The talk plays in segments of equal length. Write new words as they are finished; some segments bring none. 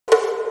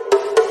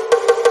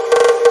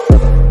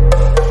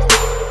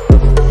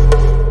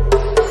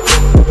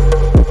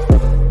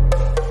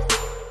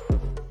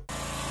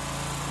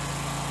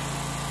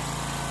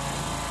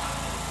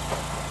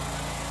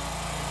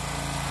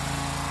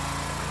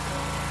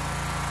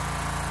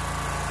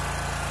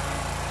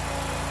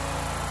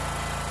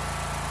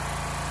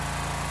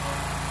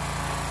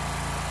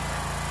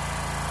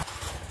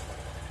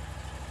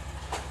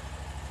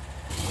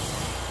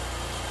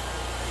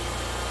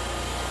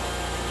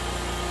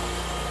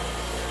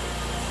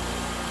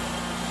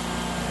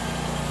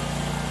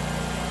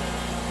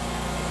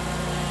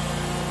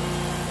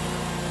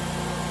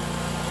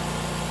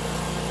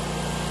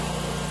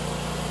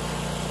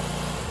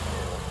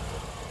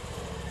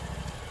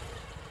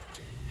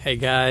Hey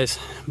guys,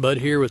 Bud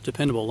here with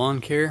Dependable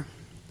Lawn Care,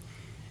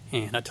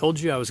 and I told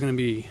you I was going to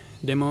be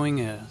demoing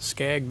a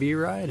SCAG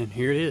V-Ride, and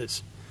here it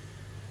is.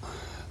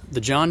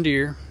 The John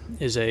Deere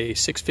is a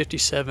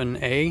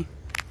 657A.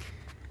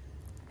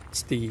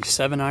 It's the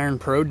 7-iron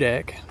Pro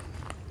deck.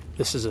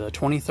 This is a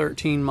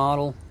 2013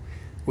 model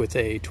with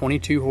a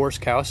 22 horse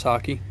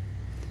Kawaski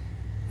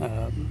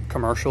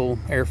commercial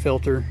air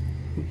filter.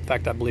 In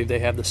fact, I believe they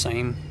have the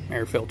same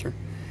air filter.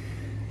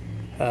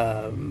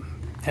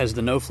 Has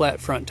the no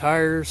flat front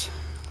tires,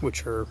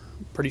 which are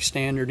pretty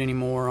standard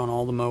anymore on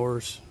all the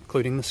mowers,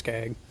 including the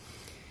SCAG.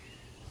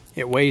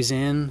 It weighs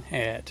in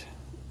at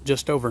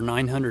just over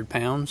 900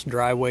 pounds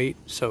dry weight,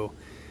 so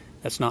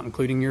that's not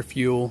including your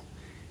fuel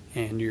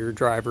and your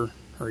driver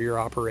or your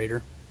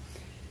operator.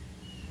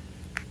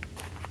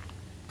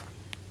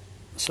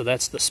 So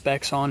that's the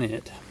specs on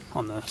it,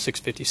 on the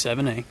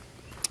 657A.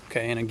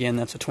 Okay, and again,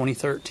 that's a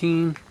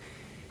 2013,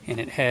 and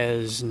it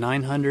has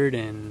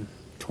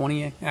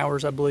 920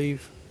 hours, I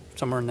believe,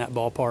 somewhere in that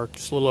ballpark,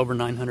 just a little over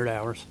 900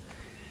 hours.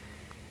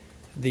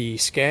 The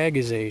SCAG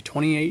is a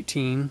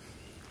 2018.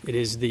 It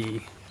is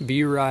the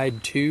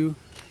V-Ride II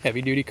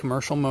heavy-duty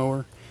commercial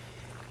mower,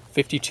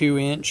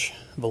 52-inch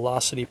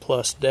Velocity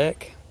Plus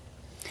deck.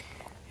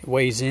 It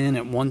weighs in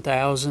at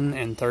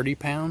 1,030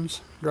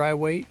 pounds dry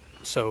weight,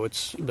 so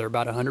they're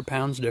about 100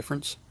 pounds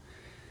difference.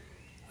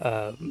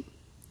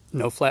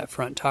 No flat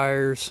front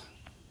tires.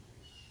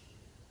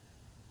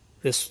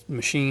 This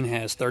machine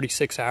has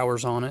 36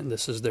 hours on it.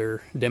 This is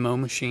their demo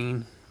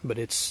machine, but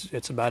it's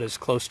about as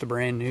close to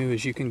brand new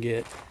as you can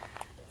get,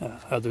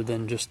 other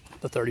than just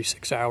the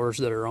 36 hours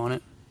that are on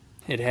it.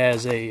 It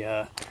has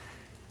a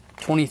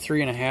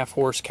 23.5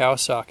 horse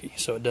Kawaski,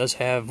 so it does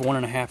have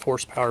 1.5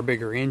 horsepower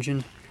bigger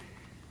engine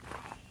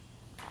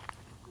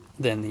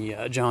than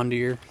the John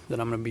Deere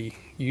that I'm going to be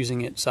using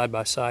it side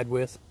by side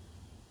with.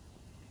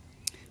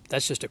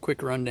 That's just a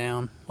quick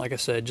rundown. Like I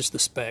said, just the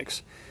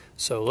specs.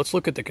 So let's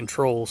look at the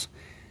controls.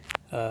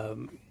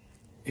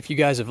 If you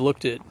guys have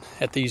looked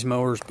at these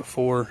mowers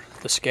before,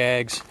 the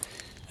SCAGs,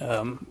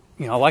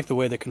 you know, I like the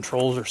way the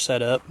controls are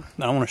set up.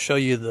 Now I want to show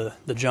you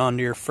the John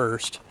Deere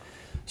first,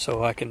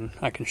 so I can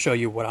show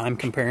you what I'm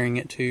comparing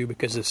it to,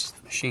 because this is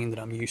the machine that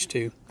I'm used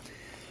to.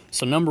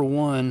 So number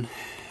one,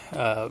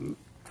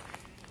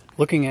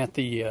 looking at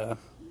the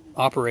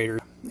operator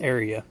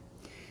area,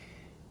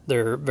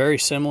 they're very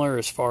similar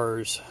as far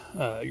as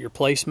your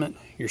placement.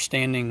 You're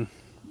standing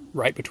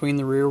right between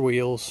the rear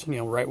wheels, you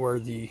know, right where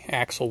the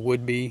axle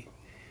would be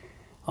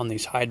on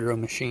these hydro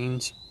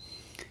machines.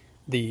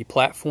 The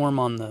platform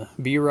on the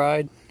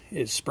V-Ride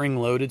is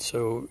spring-loaded,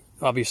 so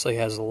obviously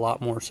has a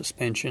lot more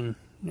suspension,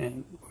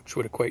 which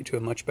would equate to a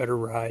much better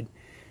ride.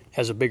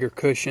 Has a bigger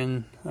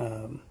cushion,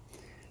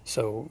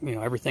 so you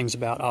know, everything's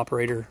about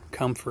operator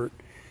comfort.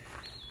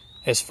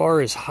 As far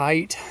as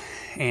height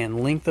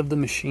and length of the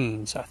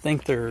machines, I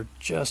think they're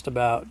just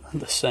about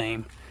the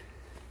same.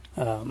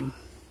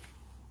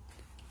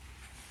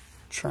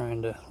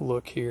 Trying to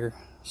look here,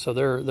 so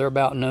they're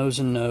about nose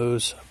and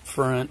nose up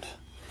front,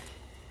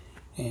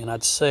 and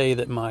I'd say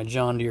that my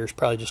John Deere is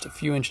probably just a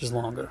few inches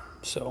longer,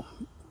 so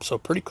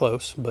pretty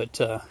close. But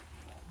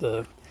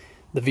the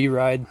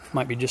V-Ride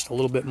might be just a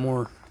little bit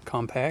more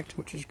compact,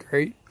 which is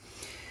great.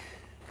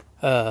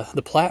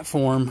 The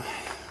platform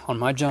on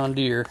my John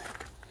Deere,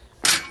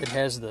 it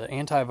has the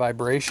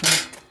anti-vibration,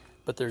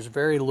 but there's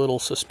very little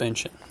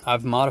suspension.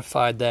 I've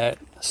modified that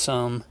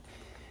some,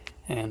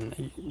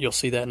 and you'll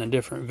see that in a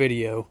different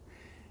video,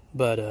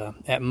 but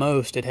at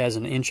most it has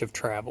 1 inch of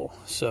travel,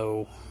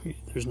 so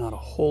there's not a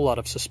whole lot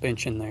of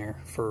suspension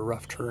there for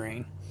rough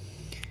terrain.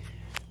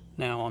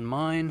 Now on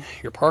mine,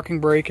 your parking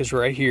brake is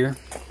right here,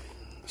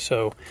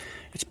 so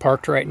it's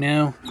parked right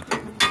now.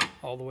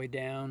 All the way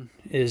down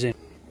is in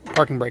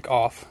parking brake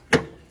off,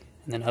 and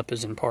then up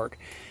is in park.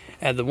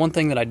 And the one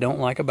thing that I don't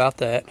like about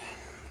that,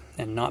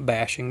 and not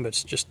bashing, but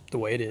it's just the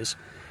way it is,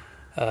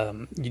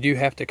 you do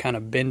have to kind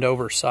of bend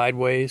over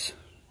sideways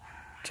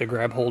to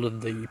grab hold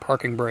of the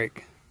parking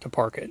brake to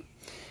park it.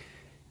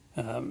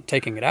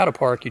 Taking it out of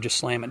park, you just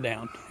slam it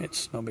down.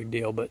 It's no big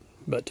deal, but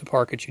to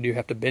park it, you do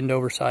have to bend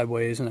over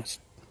sideways, and that's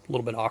a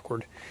little bit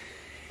awkward.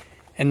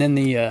 And then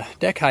the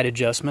deck height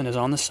adjustment is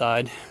on the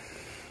side,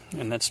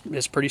 and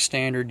it's pretty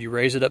standard. You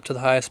raise it up to the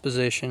highest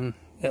position,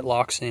 it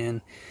locks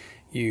in.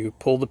 You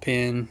pull the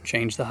pin,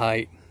 change the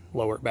height,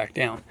 lower it back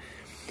down.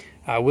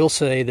 I will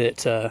say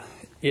that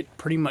it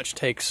pretty much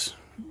takes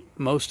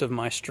most of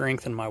my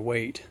strength and my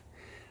weight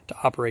to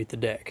operate the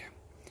deck.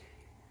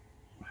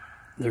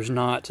 There's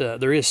not,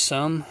 there is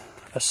some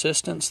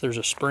assistance. There's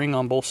a spring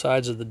on both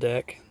sides of the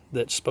deck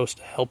that's supposed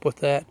to help with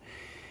that,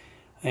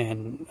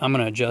 and I'm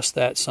going to adjust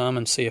that some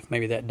and see if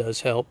maybe that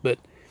does help. But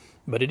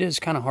it is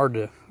kind of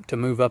hard to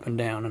move up and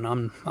down, and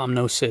I'm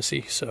no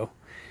sissy. So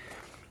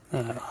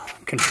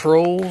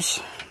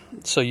controls.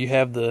 So you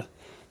have the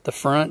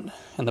front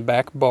and the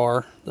back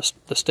bar,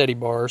 the steady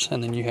bars,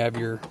 and then you have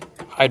your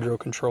hydro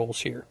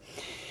controls here.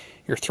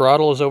 Your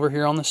throttle is over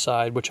here on the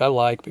side, which I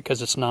like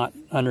because it's not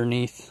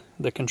underneath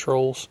the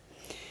controls.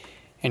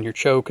 And your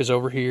choke is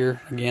over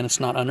here. Again,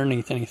 it's not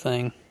underneath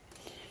anything.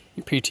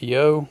 your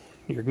PTO,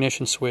 your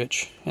ignition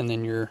switch, and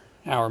then your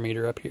hour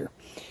meter up here.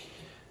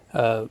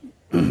 I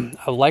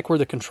like where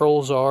the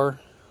controls are.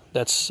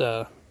 That's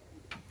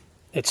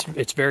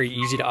it's very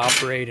easy to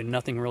operate, and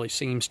nothing really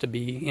seems to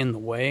be in the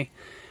way.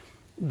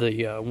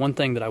 The one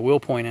thing that I will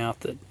point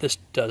out that this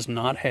does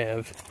not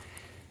have,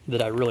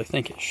 that I really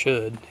think it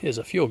should, is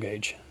a fuel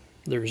gauge.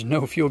 There's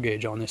no fuel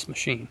gauge on this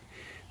machine.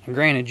 And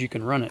granted, you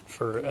can run it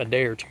for a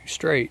day or two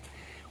straight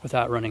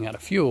without running out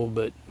of fuel,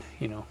 but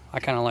you know, I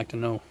kind of like to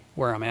know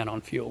where I'm at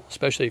on fuel,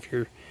 especially if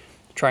you're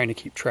trying to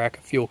keep track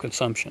of fuel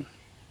consumption.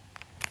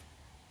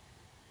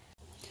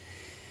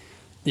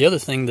 The other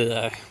thing that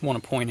I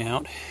want to point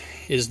out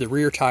is the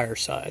rear tire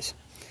size.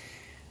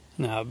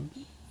 Now,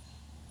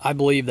 I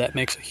believe that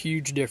makes a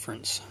huge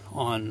difference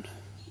on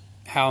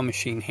how a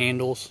machine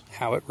handles,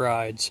 how it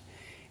rides,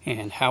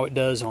 and how it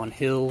does on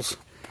hills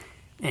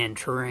and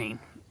terrain.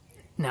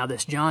 Now,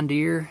 this John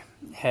Deere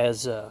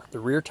has the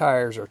rear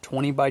tires are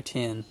 20 by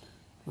 10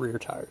 rear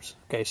tires.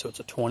 Okay, so it's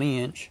a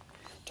 20-inch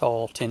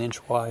tall,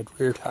 10-inch wide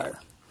rear tire.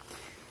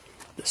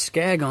 The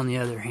SCAG, on the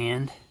other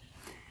hand,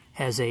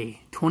 has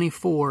a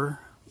 24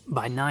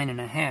 by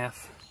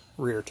 9.5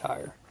 rear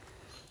tire.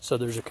 So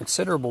there's a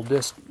considerable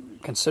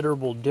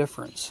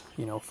difference,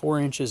 you know, 4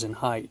 inches in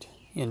height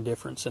in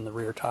difference in the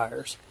rear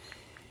tires.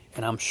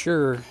 And I'm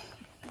sure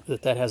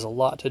that that has a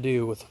lot to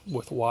do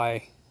with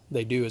why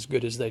they do as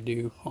good as they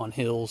do on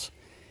hills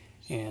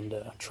and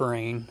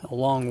terrain,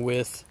 along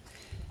with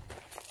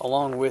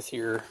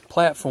your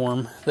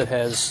platform that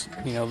has,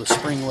 you know, the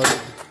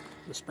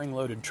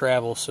spring-loaded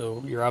travel.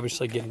 So you're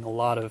obviously getting a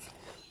lot of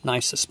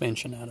nice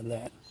suspension out of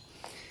that.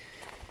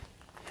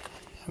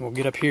 And we'll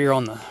get up here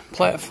on the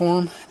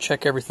platform,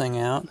 check everything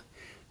out.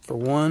 For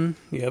one,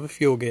 you have a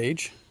fuel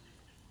gauge.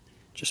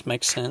 Just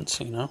makes sense,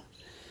 you know.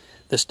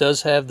 This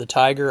does have the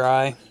Tiger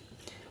Eye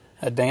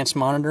advanced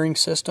monitoring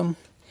system,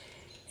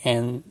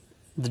 and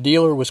the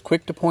dealer was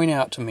quick to point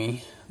out to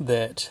me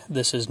that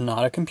this is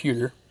not a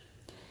computer.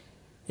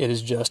 It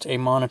is just a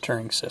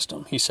monitoring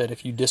system. He said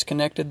if you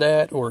disconnected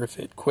that, or if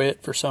it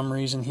quit for some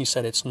reason, he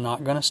said it's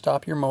not going to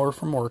stop your motor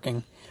from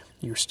working.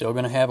 You're still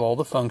going to have all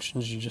the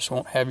functions. You just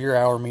won't have your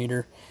hour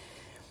meter.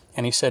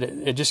 And he said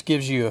it just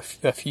gives you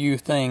a few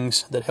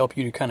things that help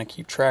you to kind of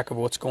keep track of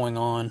what's going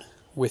on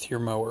with your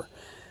mower.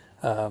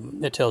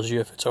 It tells you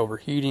if it's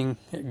overheating.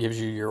 It gives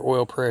you your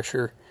oil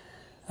pressure.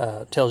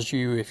 Tells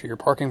you if your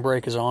parking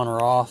brake is on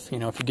or off. You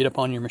know, if you get up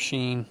on your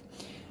machine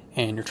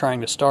and you're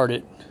trying to start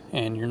it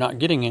and you're not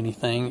getting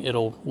anything,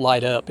 it'll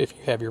light up if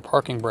you have your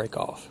parking brake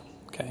off.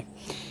 Okay.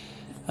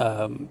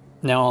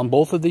 Now on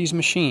both of these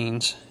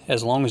machines,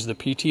 as long as the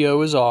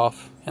PTO is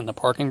off and the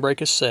parking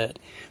brake is set,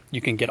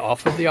 you can get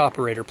off of the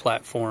operator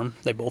platform.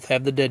 They both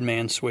have the dead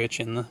man switch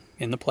in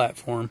the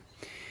platform,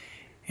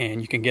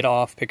 and you can get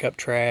off, pick up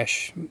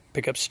trash,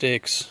 pick up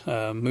sticks,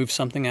 move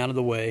something out of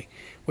the way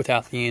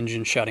without the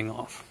engine shutting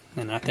off.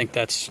 And I think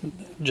that's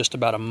just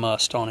about a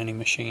must on any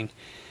machine.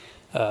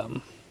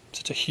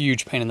 It's a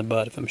huge pain in the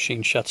butt if a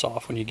machine shuts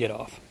off when you get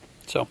off.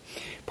 So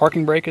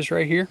parking brake is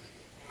right here.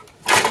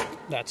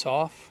 That's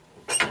off.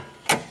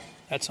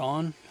 That's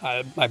on.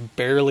 I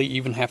barely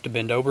even have to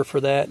bend over for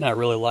that, and I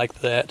really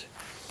like that.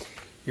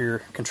 Your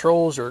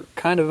controls are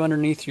kind of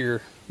underneath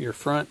your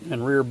front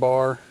and rear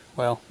bar.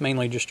 Well,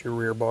 mainly just your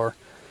rear bar.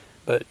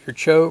 But your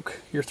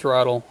choke, your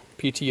throttle,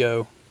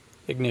 PTO,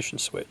 ignition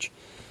switch.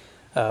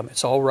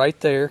 It's all right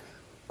there,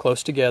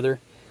 close together.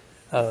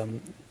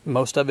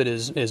 Most of it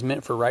is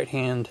meant for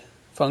right-hand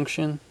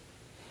function.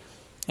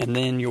 And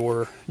then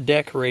your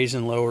deck raise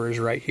and lower is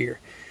right here.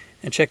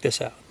 And check this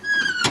out.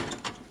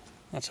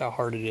 That's how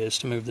hard it is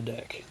to move the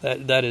deck.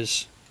 That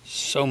is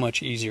so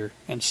much easier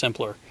and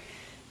simpler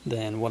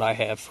than what I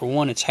have. For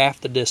one, it's half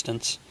the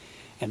distance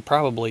and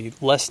probably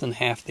less than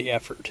half the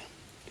effort.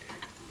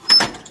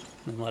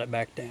 And let it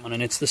back down.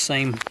 And it's the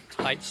same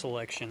height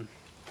selection.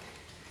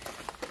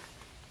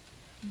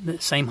 The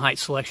same height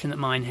selection that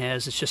mine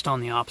has. It's just on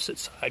the opposite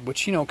side,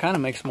 which, you know, kind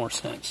of makes more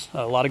sense.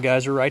 A lot of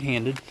guys are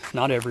right-handed.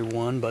 Not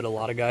everyone, but a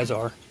lot of guys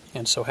are.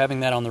 And so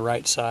having that on the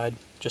right side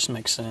just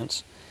makes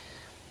sense.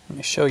 Let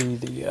me show you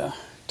the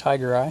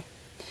Tiger Eye.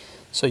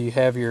 So you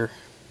have your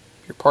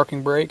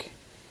parking brake,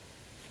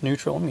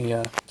 neutral. Let me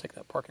take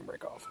that parking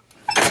brake off.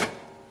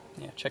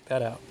 Yeah, check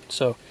that out.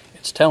 So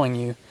it's telling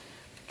you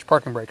your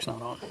parking brake's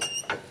not on.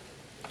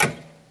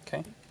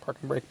 Okay,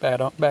 parking brake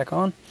back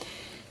on.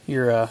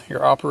 Your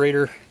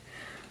operator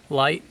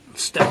light,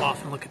 step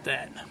off and look at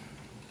that.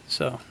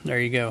 So there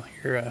you go.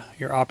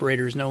 Your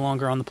operator is no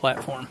longer on the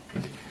platform.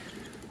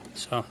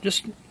 So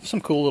just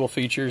some cool little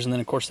features, and then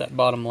of course that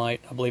bottom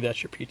light, I believe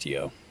that's your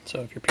PTO.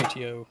 So if your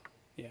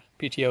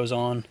PTO is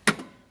on,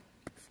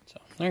 so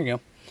there you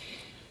go.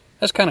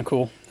 That's kind of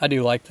cool. I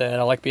do like that.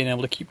 I like being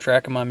able to keep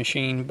track of my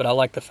machine, but I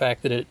like the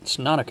fact that it's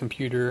not a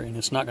computer and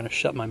it's not going to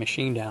shut my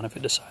machine down if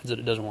it decides that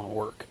it doesn't want to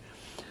work.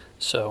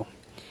 So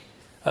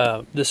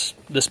this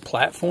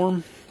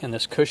platform and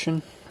this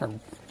cushion are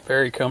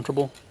very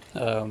comfortable.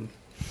 I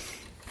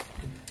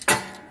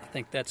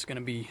think that's going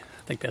to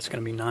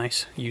be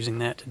nice using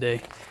that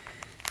today.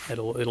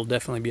 It'll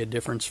definitely be a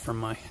difference from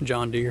my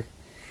John Deere.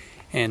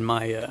 And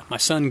my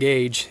son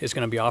Gage is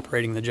going to be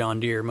operating the John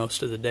Deere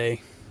most of the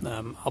day.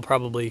 I'll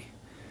probably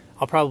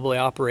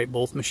operate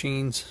both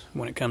machines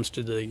when it comes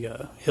to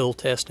the hill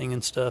testing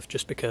and stuff,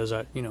 just because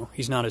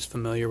he's not as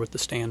familiar with the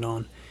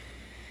stand-on,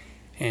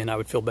 and I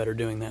would feel better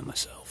doing that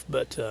myself.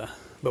 But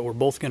we're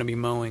both going to be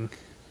mowing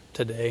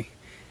today,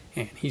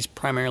 and he's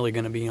primarily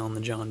going to be on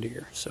the John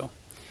Deere. So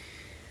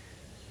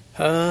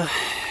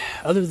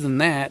other than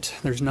that,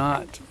 there's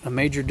not a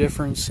major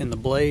difference in the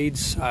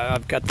blades.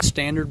 I've got the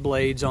standard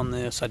blades on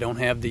this. I don't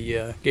have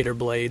the gator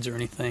blades or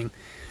anything.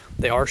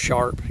 They are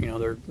sharp,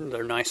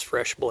 they're nice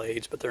fresh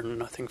blades, but they're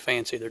nothing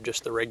fancy. They're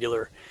just the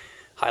regular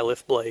high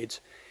lift blades.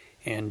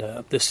 And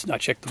I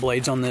checked the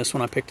blades on this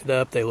when I picked it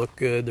up. They look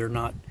good. They're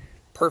not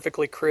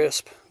perfectly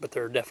crisp, but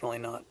they're definitely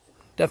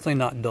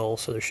not dull,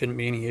 so there shouldn't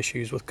be any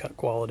issues with cut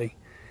quality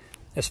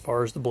as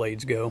far as the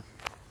blades go.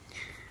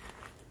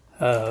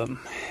 I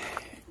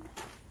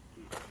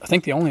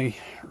think the only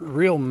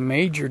real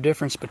major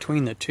difference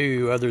between the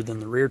two, other than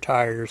the rear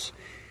tires,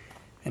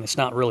 and it's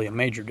not really a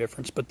major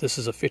difference, but this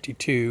is a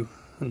 52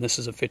 and this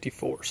is a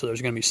 54, so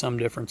there's going to be some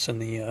difference in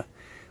the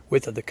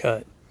width of the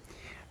cut.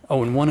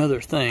 Oh, and one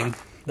other thing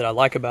that I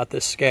like about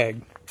this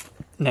SCAG.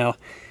 Now,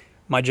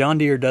 my John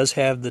Deere does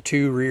have the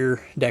 2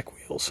 rear deck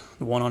wheels,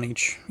 the one on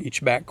each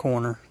back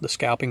corner, the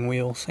scalping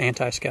wheels,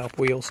 anti-scalp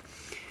wheels.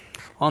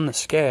 On the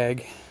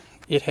SCAG,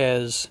 it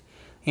has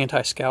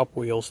anti-scalp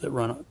wheels that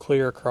run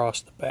clear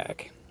across the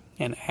back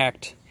and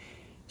act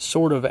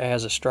sort of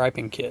as a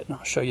striping kit, and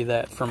I'll show you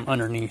that from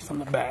underneath on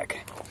the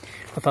back.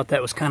 I thought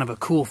that was kind of a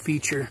cool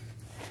feature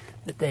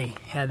that they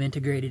have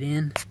integrated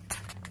in.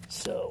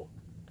 So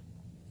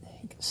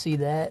you can see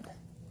that.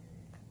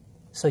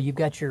 So you've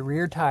got your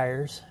rear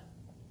tires,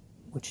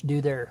 which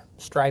do their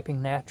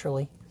striping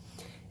naturally,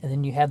 and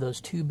then you have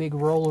those 2 big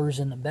rollers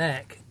in the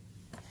back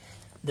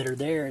that are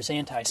there as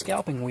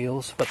anti-scalping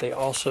wheels, but they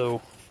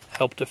also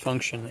help to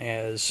function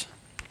as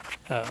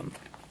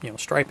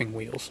striping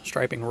wheels,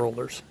 striping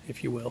rollers,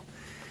 if you will.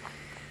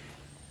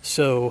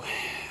 So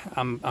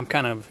I'm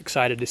kind of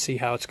excited to see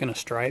how it's going to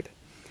stripe.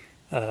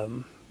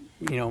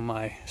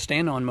 My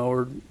stand-on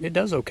mower, it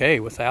does okay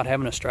without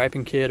having a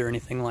striping kit or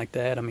anything like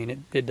that. I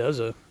mean, it does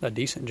a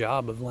decent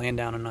job of laying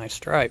down a nice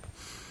stripe.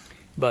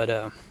 But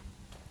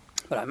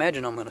I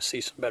imagine I'm going to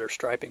see some better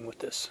striping with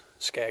this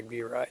SCAG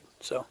V-Ride.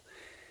 So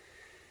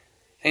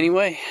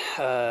anyway,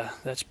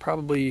 that's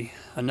probably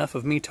enough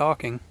of me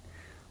talking.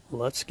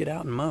 Let's get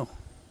out and mow.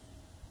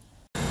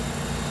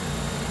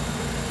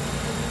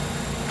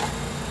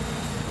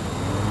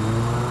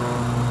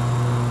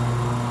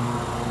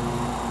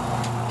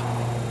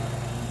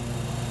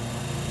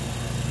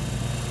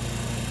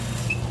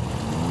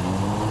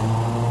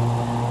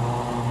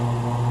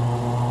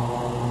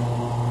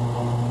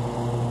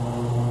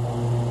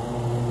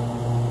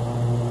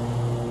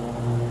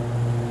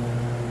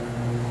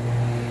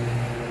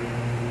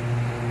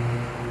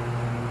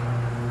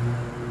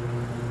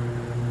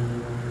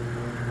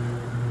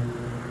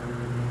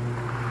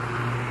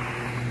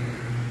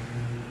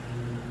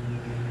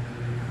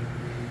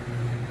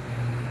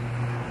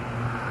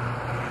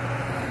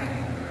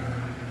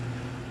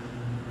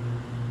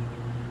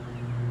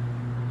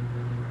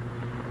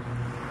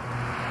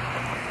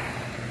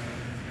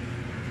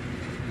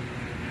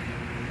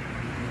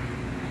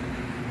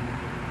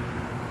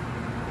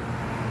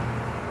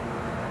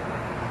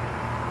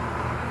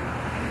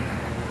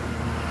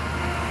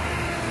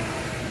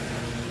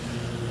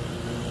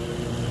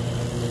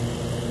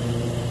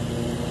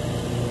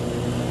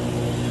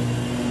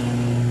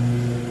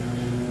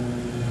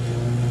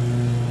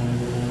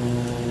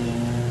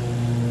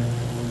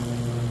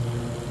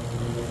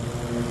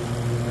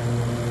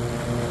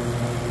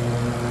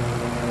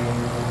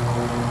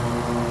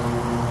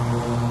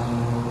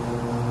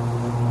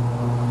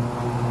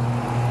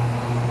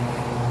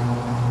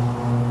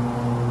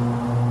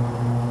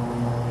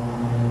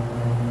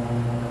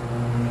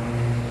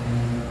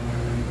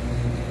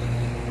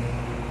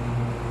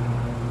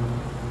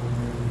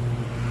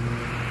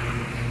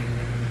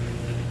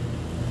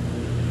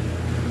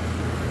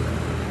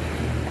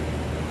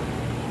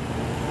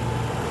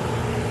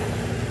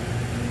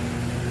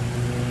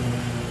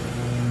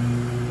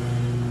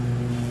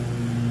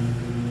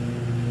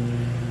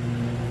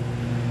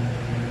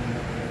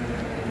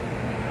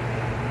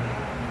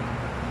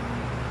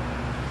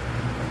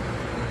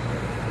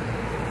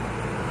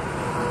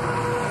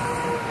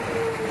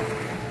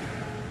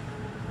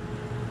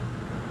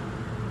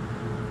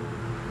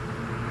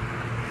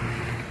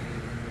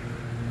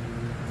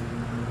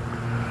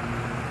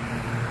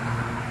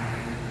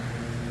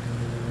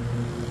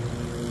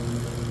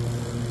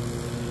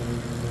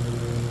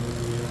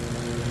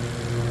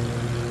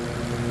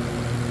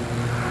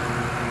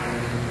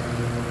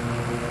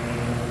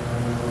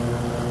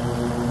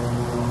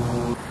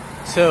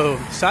 So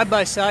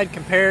side-by-side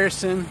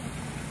comparison,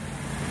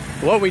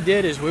 what we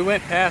did is we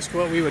went past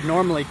what we would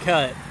normally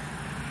cut,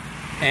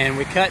 and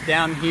we cut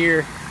down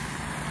here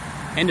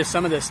into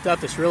some of this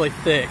stuff that's really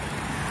thick.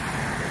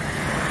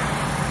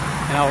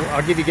 And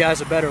I'll give you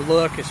guys a better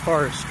look as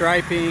far as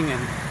striping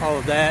and all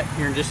of that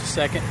here in just a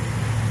second.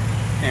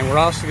 And we're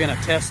also going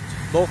to test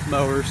both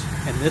mowers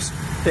in this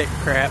thick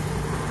crap.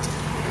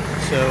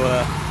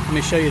 So let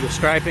me show you the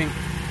striping.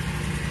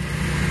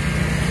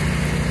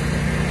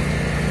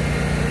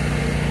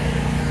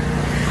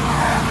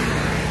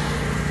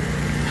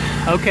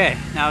 Okay,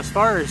 now as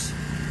far as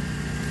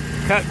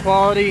cut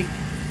quality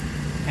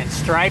and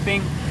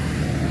striping,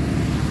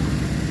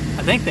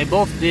 I think they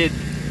both did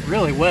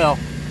really well.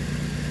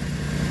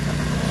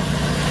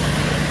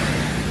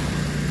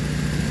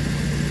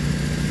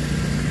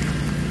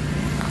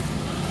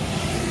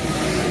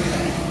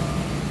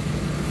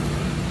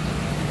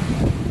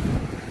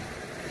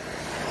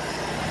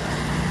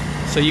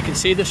 So you can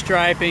see the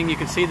striping, you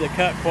can see the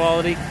cut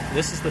quality.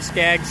 This is the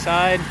SCAG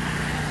side.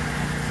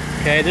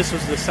 Okay, this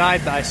was the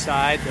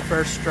side-by-side, the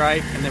first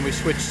stripe, and then we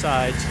switched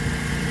sides.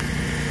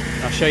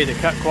 I'll show you the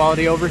cut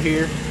quality over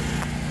here.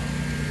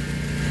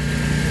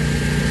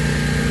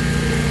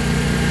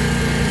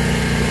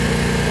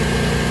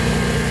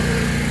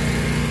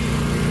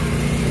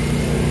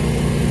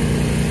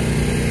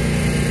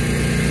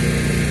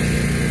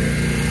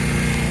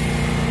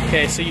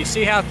 Okay, so you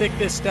see how thick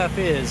this stuff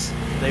is.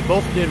 They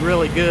both did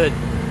really good.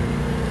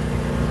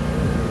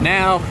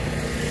 Now,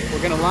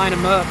 we're gonna line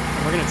them up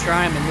and we're gonna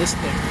try them in this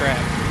thick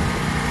crap.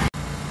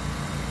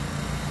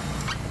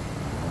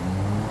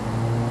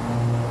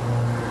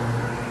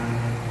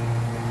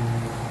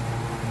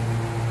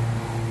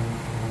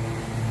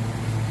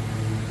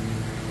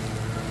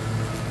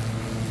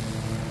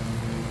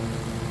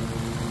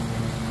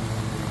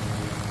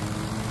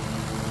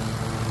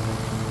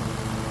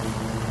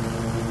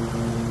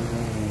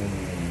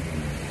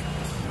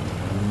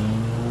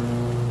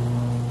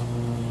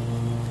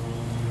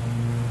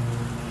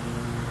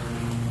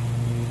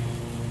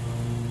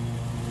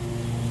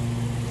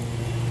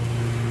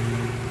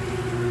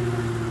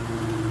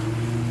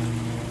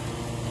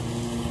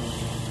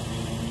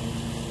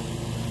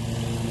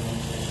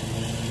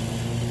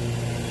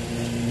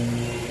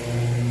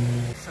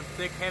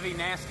 Thick, heavy,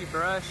 nasty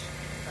brush,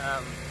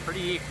 pretty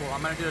equal.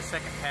 I'm going to do a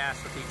second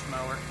pass with each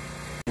mower.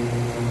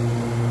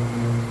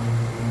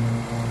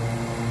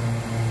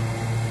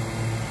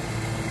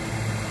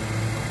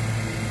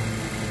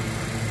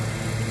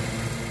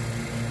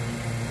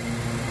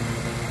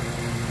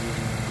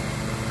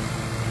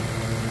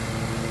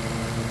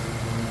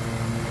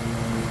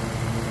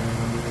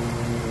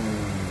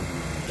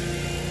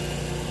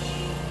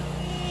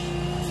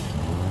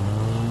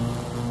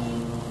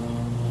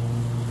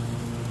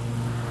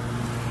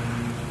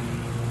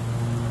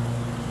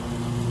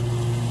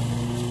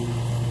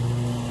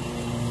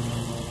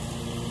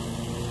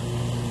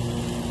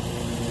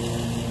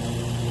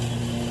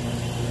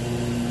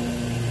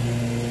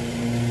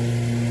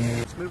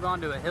 Move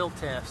on to a hill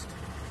test.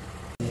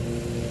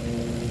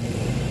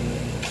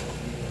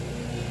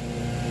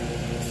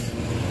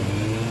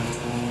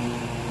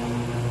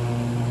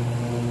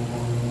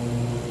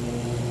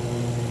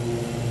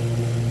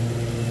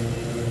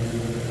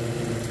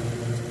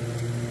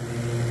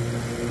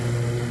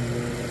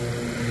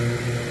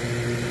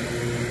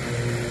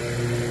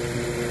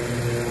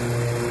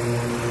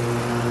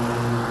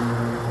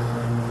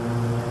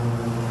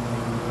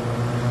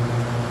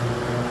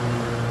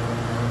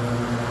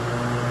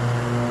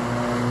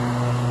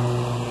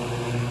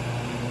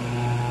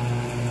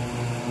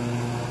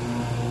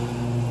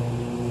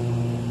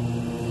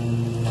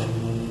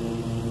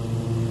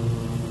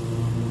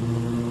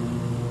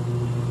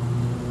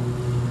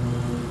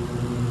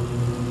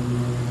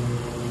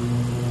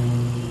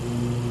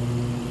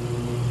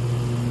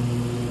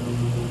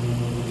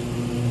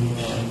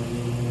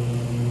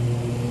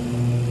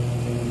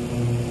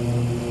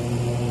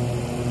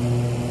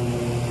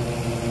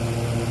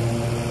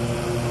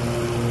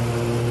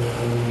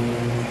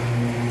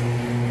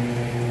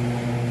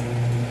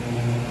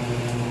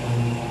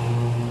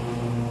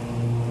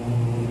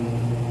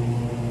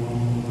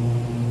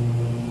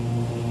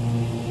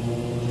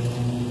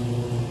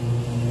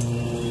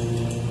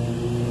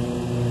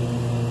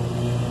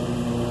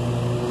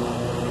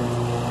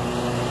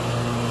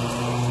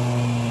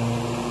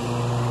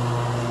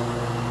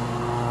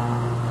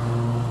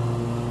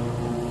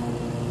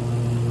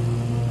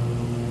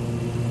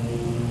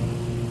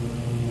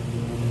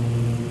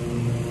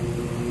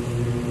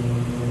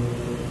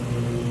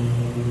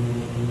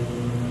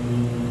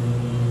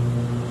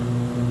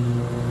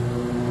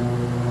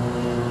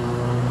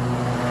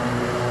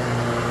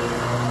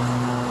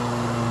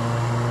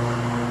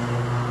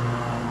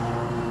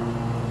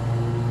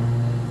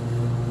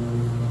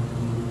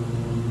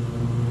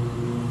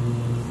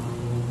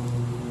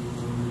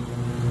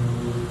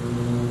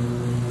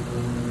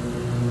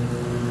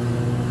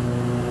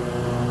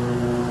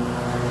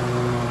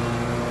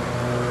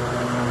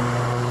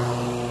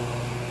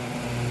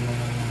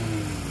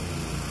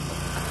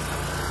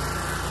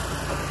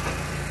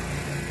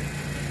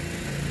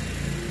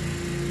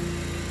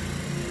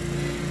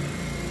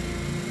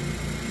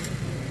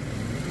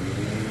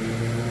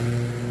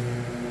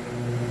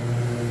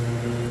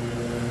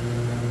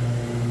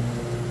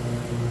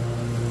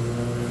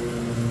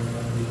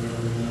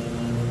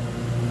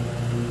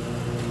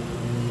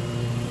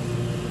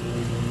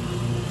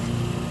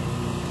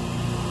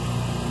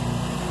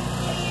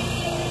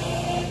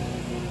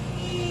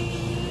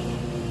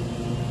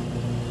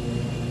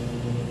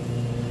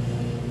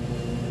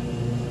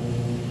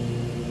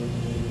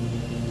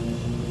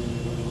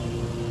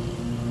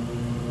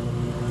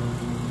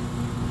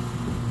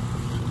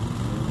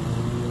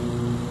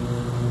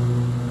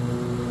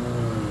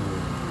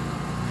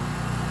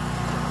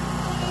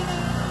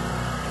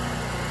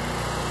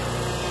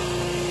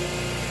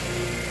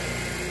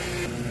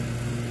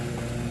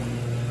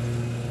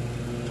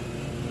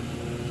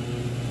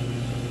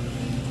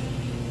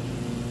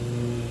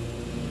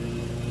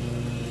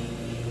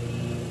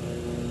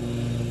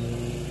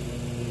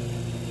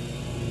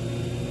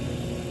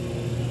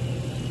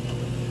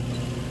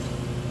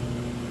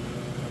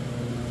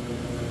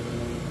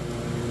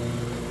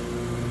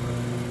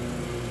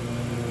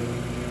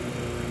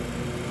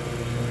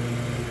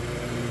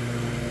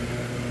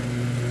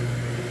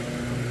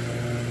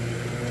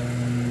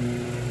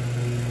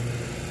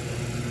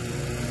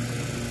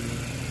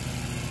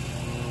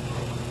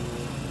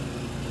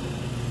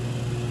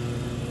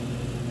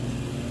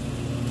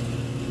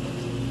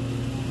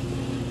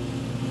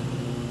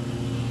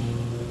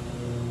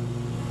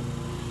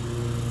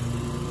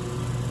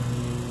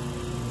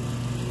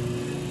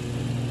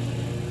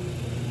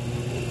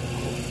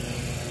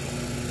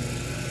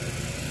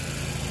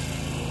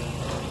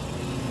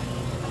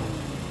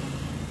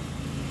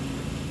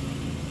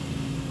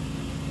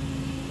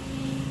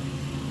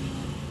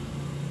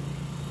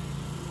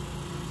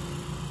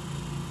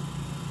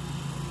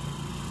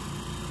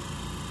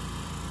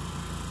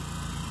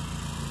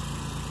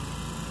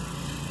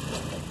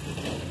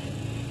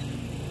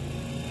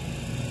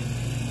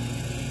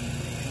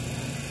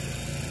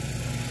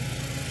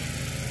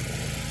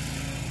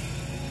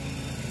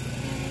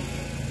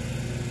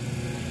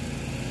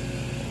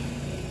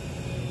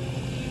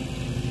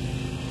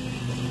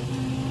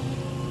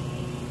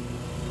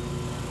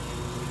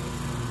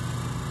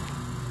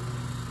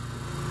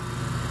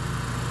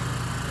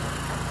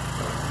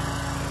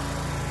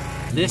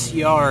 This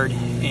yard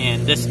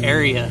and this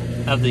area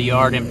of the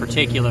yard in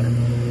particular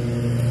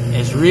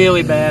is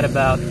really bad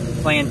about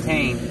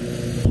plantain.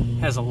 It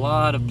has a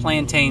lot of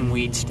plantain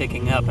weeds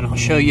sticking up, and I'll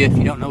show you if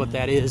you don't know what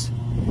that is.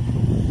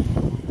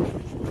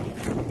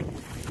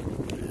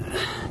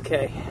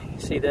 Okay,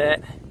 see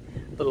that?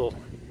 Little,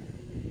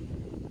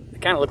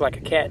 it kind of look like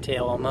a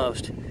cattail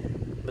almost,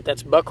 but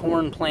that's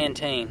buckhorn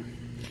plantain.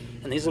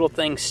 And these little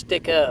things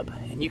stick up,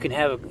 and you can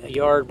have a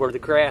yard where the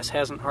grass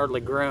hasn't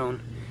hardly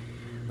grown,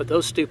 but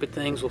those stupid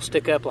things will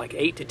stick up like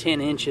 8 to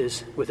 10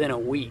 inches within a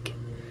week.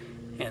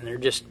 And they're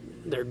just,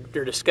 they're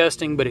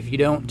disgusting, but if you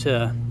don't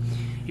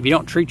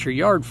treat your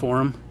yard for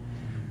them,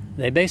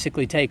 they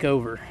basically take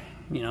over,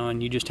 you know,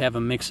 and you just have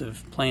a mix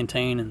of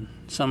plantain and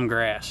some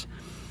grass.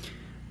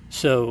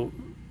 So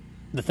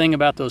the thing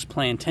about those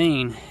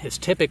plantain is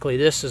typically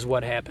this is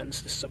what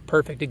happens. This is a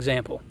perfect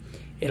example.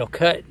 It'll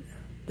cut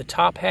the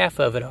top half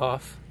of it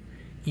off,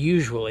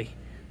 usually,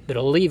 but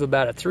it'll leave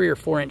about a 3 or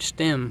 4 inch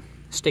stem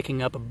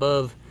sticking up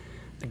above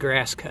the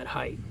grass cut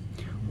height.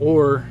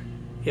 Or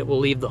it will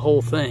leave the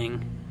whole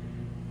thing,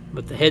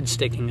 but the head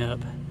sticking up.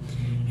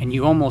 And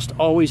you almost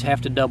always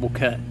have to double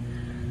cut.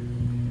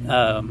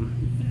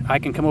 I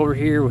can come over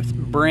here with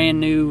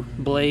brand new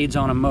blades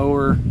on a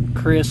mower,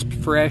 crisp,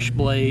 fresh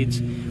blades,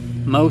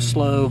 mow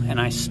slow, and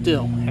I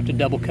still have to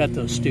double cut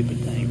those stupid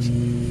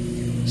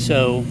things.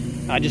 So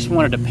I just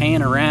wanted to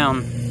pan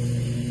around,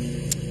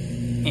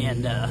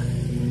 and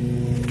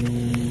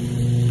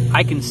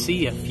I can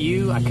see a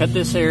few. I cut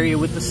this area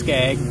with the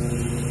SCAG,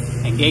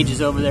 and Gage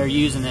is over there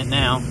using it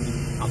now.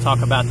 I'll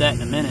talk about that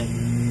in a minute.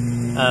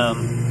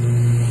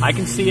 I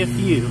can see a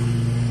few,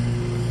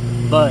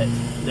 but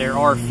there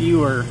are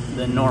fewer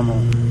than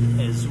normal,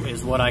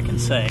 is what I can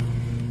say.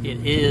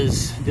 It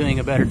is doing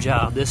a better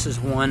job. This is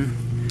one.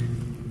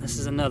 This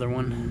is another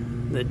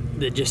one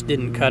that just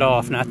didn't cut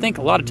off. And I think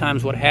a lot of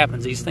times what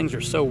happens, these things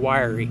are so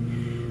wiry,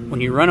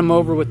 when you run them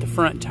over with the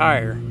front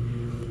tire,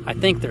 I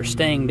think they're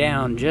staying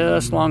down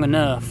just long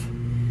enough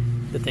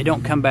that they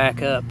don't come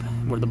back up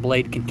where the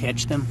blade can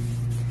catch them.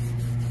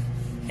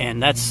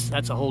 And that's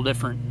a whole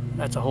different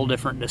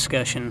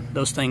discussion.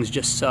 Those things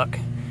just suck.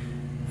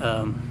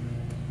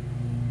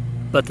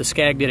 But the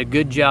SCAG did a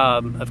good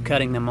job of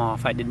cutting them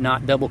off. I did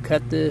not double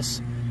cut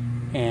this,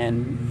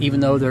 and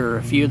even though there are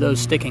a few of those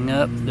sticking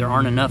up, there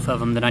aren't enough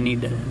of them that I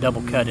need to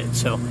double cut it.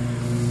 So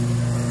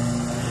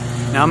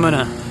now I'm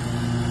gonna,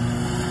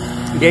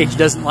 Gage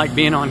doesn't like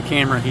being on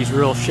camera. He's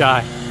real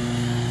shy,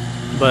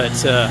 but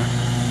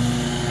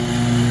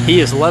he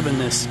is loving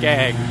this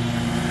SCAG,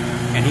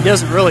 and he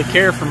doesn't really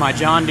care for my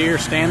John Deere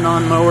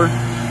stand-on mower.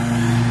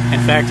 In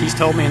fact, he's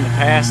told me in the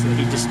past that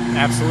he just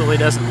absolutely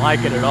doesn't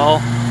like it at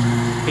all.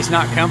 He's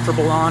not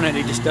comfortable on it.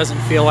 He just doesn't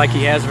feel like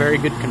he has very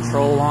good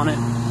control on it.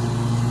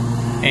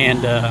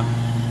 And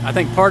I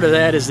think part of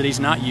that is that he's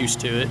not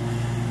used to it.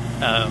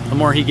 The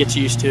more he gets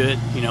used to it,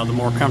 you know, the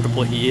more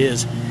comfortable he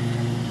is.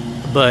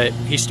 But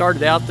he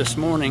started out this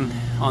morning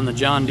on the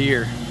John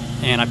Deere,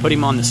 and I put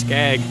him on the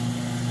SCAG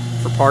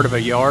for part of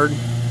a yard,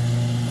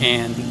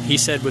 and he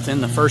said within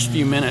the first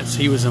few minutes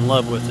he was in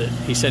love with it.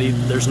 He said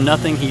there's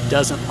nothing he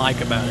doesn't like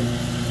about it.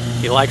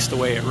 He likes the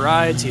way it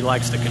rides, he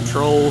likes the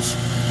controls.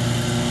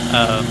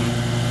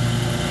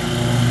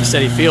 He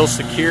said he feels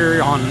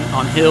secure on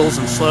hills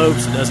and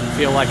slopes. It doesn't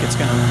feel like it's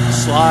going to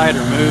slide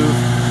or move.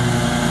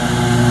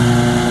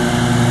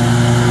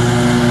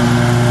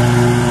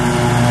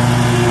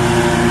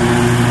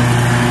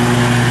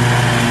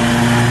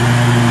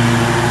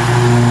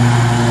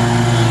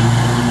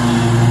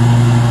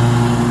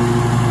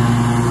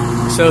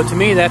 So to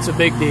me, that's a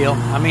big deal.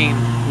 I mean,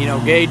 you know,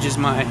 Gage is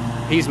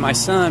he's my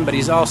son, but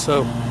he's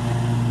also,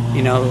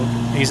 you know,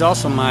 he's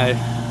also my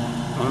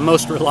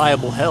most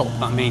reliable help.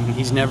 I mean,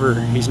 he's never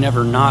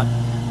not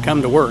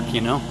come to work,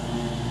 you know.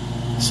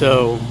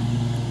 So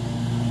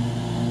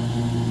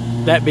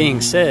that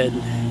being said,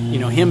 you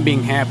know, him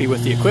being happy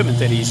with the equipment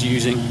that he's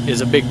using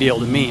is a big deal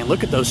to me. And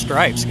look at those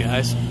stripes,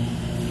 guys.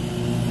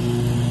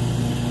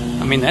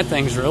 I mean, that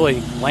thing's really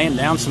laying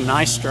down some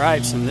nice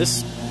stripes, and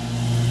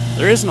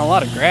there isn't a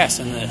lot of grass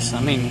in this.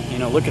 I mean, you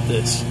know, look at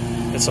this.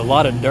 It's a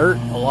lot of dirt,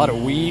 a lot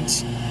of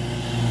weeds,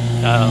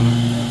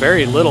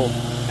 very little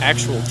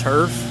actual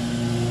turf.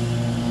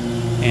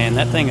 And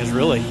that thing is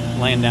really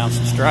laying down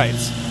some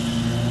stripes.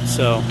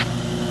 So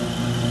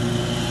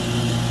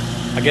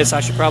I guess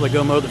I should probably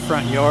go mow the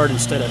front yard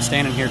instead of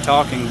standing here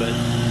talking, but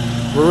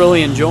we're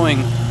really enjoying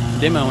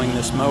demoing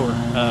this mower.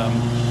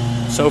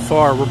 So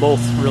far, we're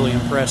both really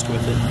impressed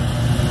with it.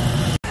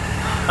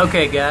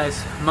 Okay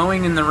guys,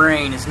 mowing in the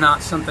rain is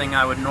not something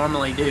I would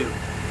normally do,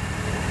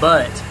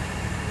 but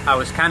I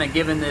was kind of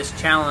given this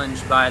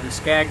challenge by the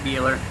SCAG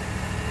dealer.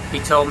 He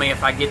told me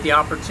if I get the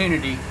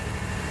opportunity,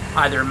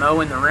 either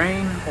mow in the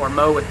rain or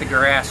mow with the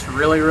grass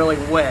really, really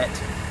wet,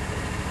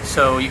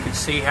 so you can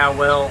see how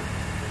well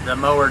the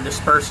mower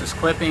disperses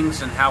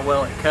clippings and how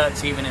well it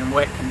cuts even in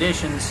wet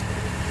conditions,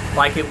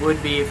 like it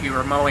would be if you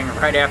were mowing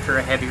right after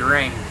a heavy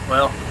rain.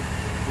 Well,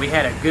 we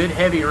had a good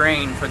heavy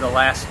rain for the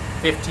last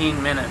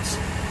 15 minutes,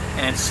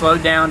 and it's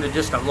slowed down to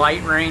just a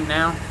light rain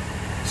now.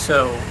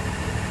 So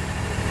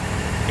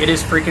it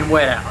is freaking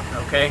wet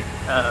out, okay?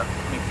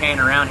 Let me pan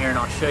around here and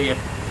I'll show you.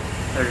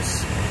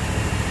 There's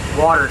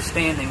water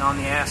standing on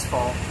the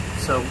asphalt.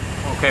 So,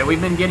 okay,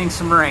 we've been getting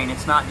some rain.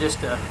 It's not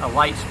just a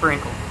light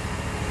sprinkle.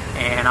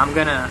 And I'm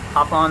gonna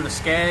hop on the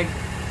SCAG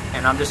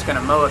and I'm just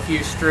gonna mow a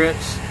few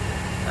strips.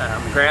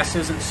 The grass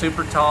isn't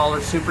super tall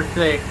or super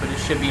thick, but it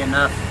should be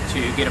enough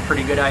to get a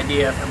pretty good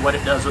idea of what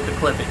it does with the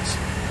clippings.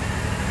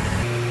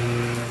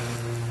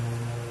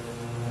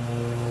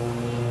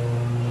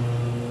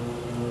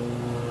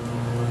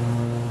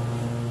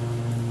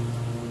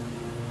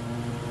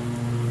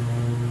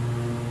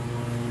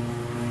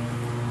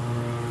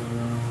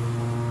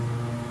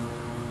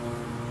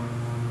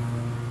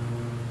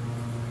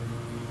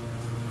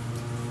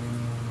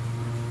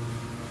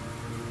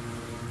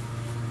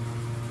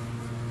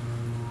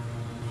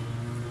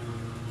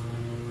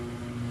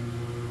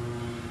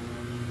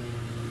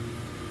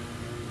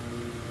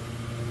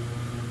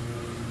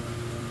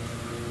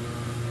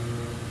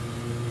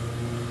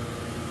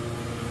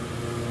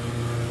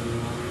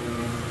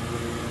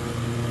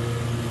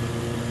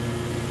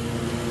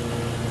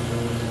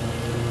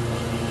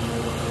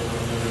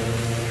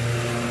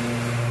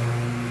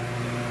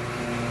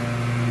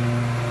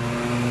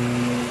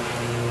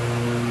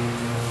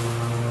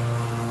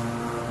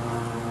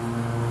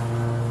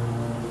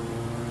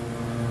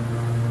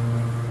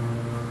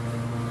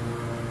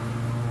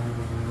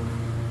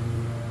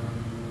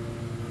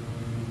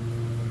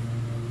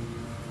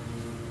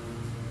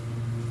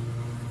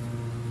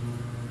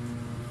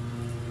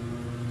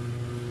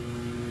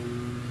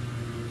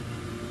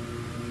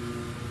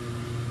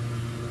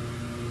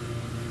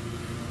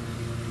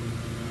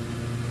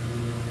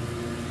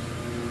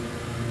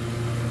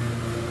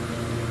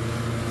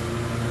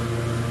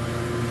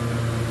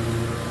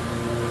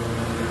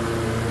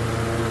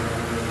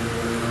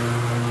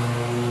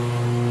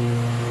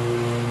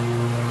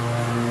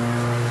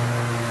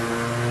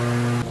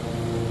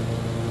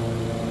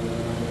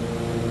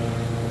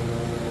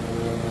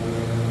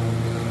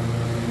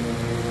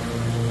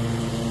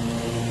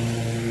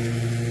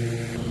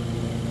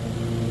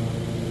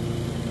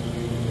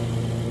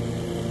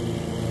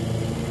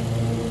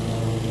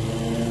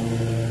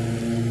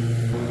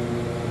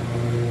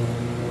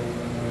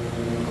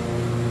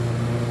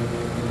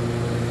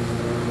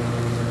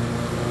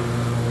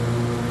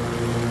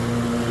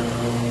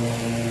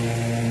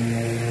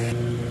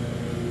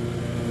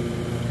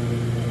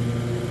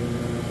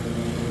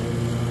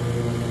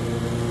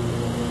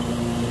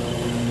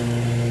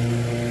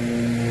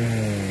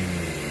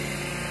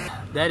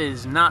 That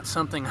is not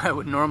something I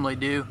would normally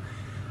do.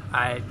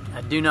 I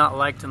do not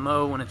like to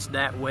mow when it's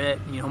that wet.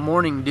 You know,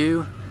 morning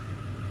dew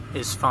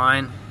is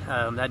fine.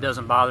 That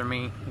doesn't bother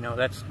me. You know,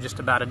 that's just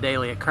about a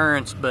daily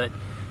occurrence. But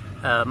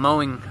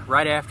mowing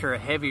right after a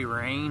heavy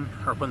rain,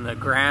 or when the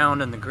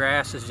ground and the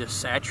grass is just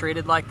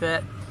saturated like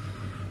that,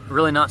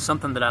 really not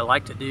something that I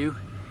like to do.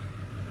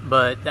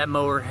 But that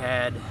mower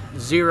had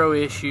zero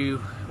issue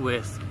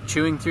with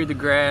chewing through the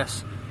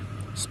grass,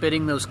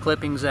 spitting those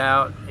clippings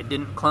out. It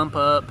didn't clump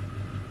up.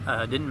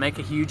 Didn't make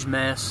a huge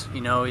mess.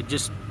 You know, it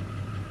just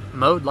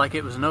mowed like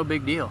it was no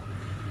big deal.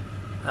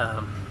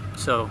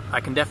 So I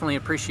can definitely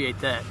appreciate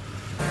that.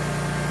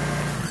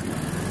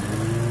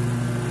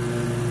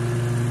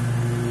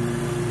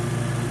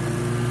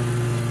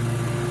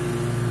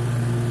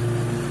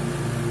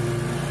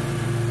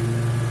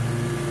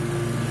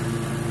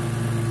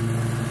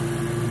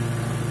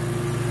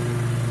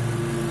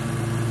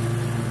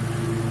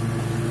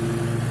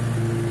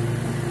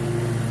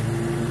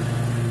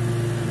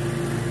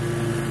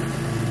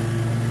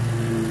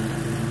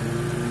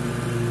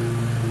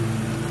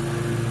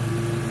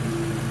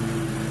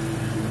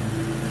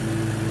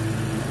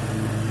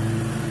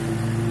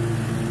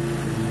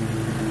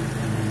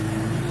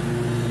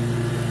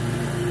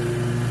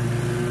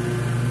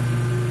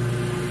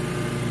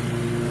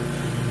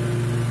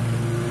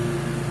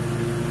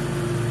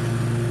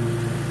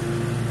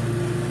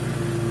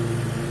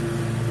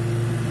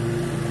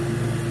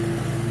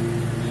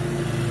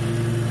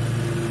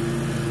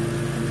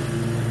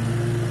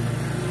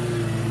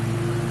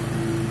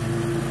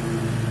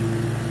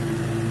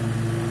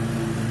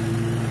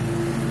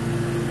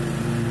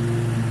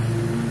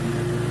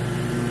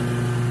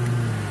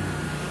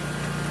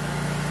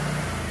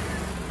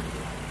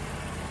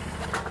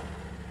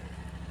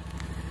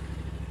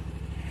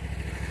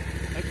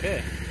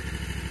 Okay,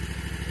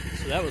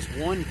 so that was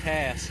one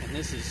pass, and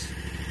this is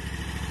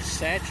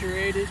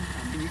saturated.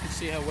 I mean, you can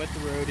see how wet the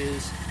road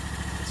is.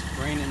 It's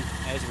raining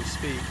as we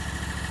speak.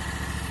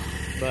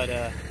 But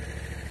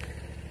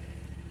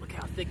look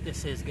how thick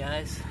this is,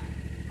 guys.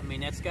 I mean,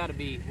 that's got to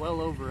be well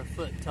over a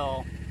foot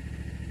tall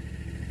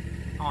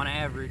on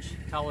average,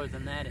 taller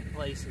than that in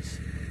places.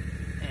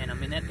 And I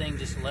mean, that thing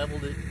just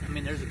leveled it. I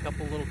mean, there's a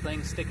couple little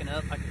things sticking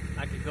up.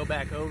 I could go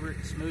back over it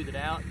and smooth it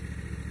out,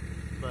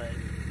 but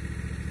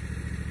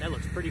that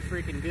looks pretty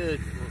freaking good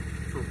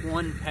for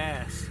one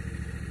pass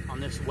on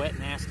this wet,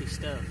 nasty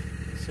stuff.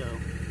 So,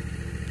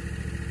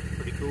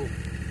 pretty cool.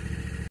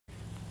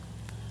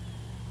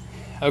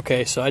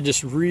 Okay, so I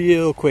just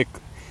real quick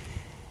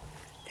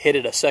hit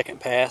it a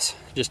second pass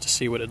just to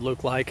see what it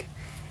looked like.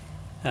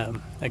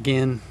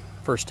 Again,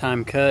 first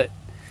time cut,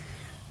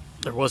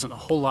 there wasn't a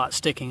whole lot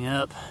sticking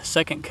up.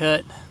 Second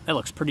cut, that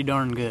looks pretty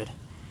darn good.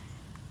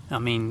 I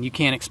mean, you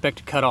can't expect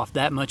to cut off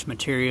that much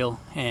material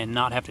and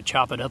not have to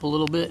chop it up a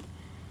little bit,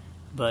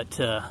 but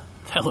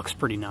that looks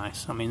pretty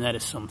nice. I mean, that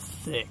is some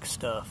thick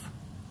stuff.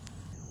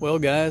 Well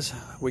guys,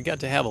 we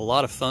got to have a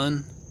lot of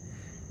fun.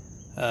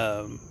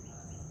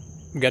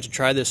 We got to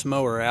try this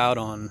mower out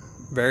on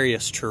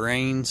various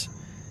terrains.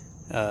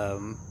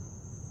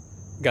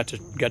 Got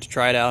to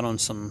try it out on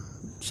some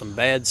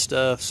bad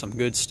stuff, some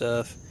good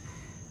stuff.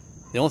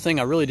 The only thing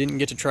I really didn't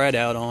get to try it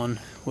out on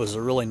was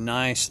a really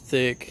nice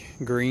thick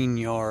green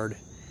yard,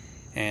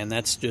 and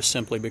that's just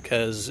simply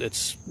because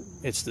it's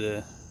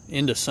the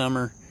end of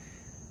summer.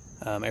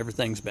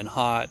 Everything's been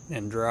hot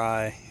and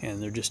dry,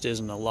 and there just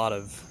isn't a lot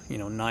of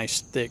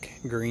nice thick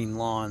green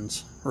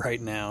lawns right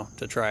now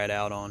to try it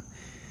out on.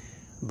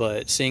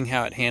 But seeing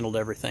how it handled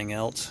everything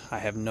else, I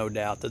have no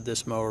doubt that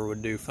this mower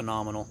would do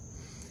phenomenal.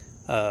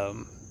 I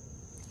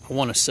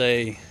want to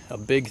say a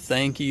big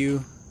thank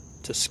you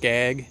to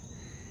SCAG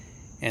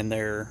and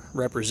their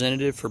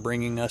representative for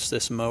bringing us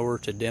this mower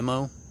to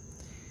demo.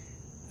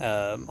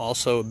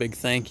 Also a big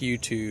thank you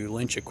to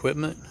Lynch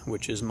Equipment,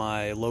 which is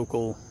my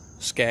local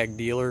SCAG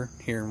dealer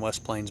here in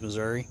West Plains,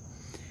 Missouri,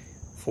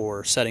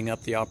 for setting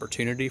up the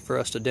opportunity for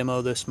us to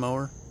demo this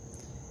mower.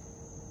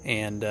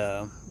 And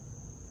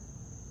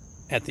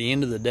at the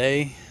end of the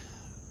day,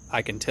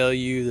 I can tell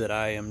you that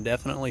I am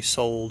definitely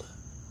sold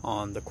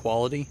on the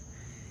quality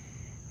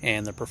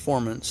and the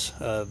performance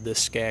of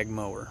this SCAG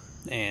mower.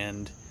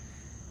 And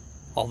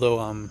although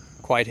I'm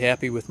quite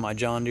happy with my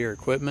John Deere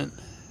equipment,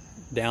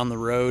 down the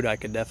road I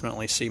could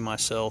definitely see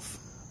myself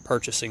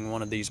purchasing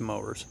one of these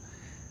mowers.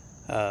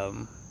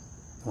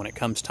 When it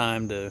comes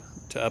time to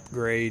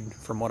upgrade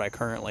from what I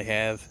currently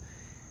have,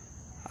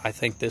 I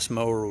think this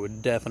mower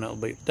would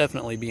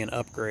definitely be an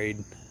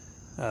upgrade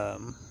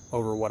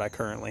over what I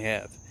currently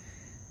have.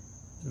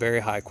 Very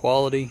high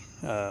quality,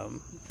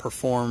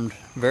 performed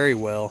very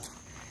well,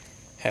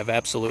 have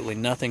absolutely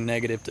nothing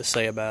negative to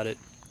say about it,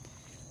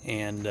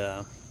 and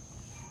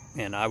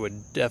I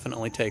would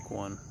definitely take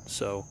one.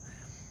 So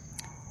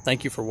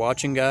thank you for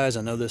watching, guys.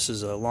 I know this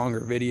is a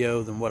longer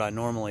video than what I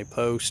normally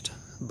post,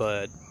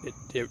 but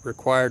it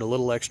required a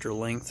little extra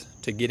length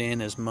to get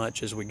in as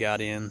much as we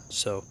got in.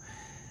 So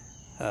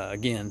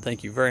again,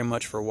 thank you very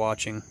much for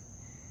watching,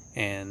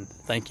 and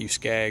thank you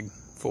SCAG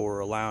for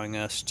allowing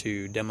us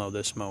to demo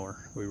this mower.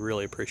 We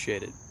really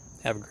appreciate it.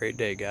 Have a great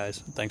day, guys.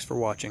 Thanks for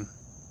watching.